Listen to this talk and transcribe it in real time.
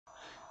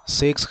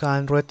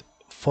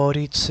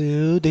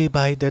642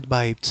 divided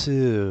by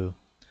 2.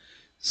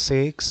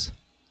 6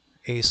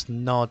 is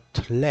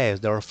not less,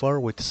 therefore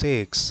with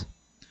 6.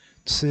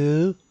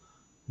 2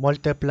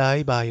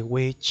 multiplied by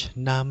which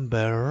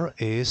number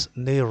is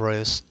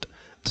nearest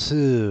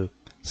to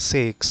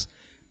 6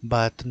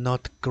 but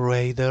not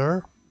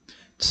greater?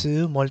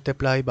 2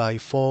 multiplied by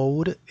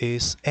 4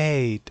 is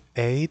 8.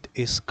 8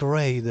 is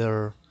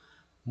greater.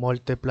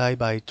 Multiplied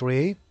by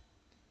 3,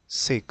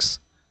 6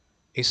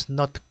 is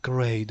not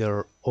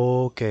greater.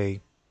 Okay.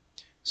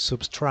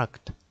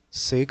 Subtract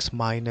 6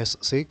 minus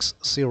 6,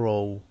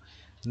 0.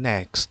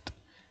 Next,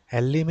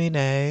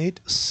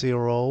 eliminate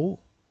 0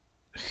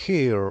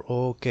 here.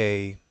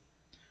 Okay.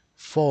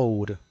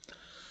 4.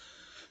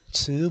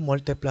 2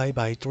 multiplied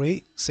by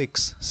 3,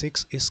 6.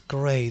 6 is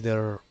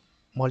greater.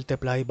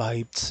 Multiplied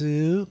by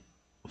 2,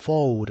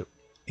 4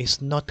 is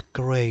not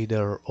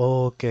greater.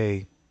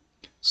 Okay.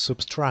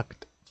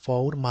 Subtract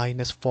 4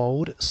 minus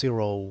 4,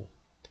 0.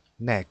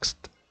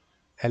 Next,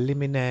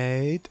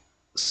 eliminate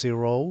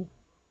 0,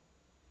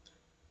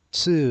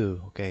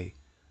 2. Okay.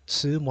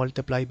 2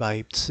 multiplied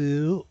by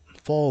 2,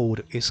 4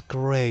 is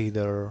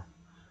greater.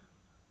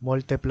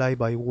 Multiply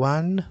by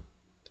 1,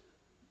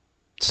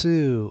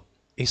 2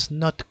 is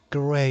not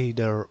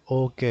greater.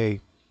 Okay.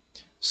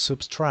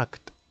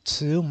 Subtract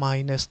 2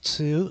 minus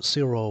 2,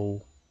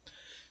 0.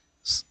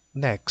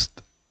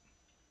 Next,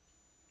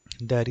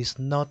 that is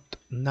not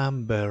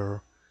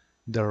number,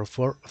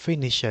 therefore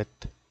finish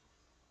it.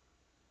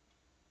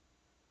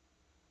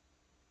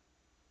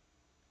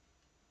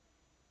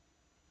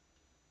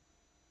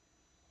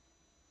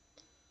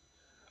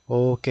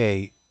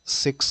 Okay,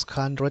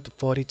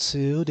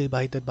 642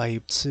 divided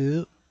by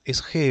 2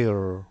 is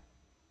here.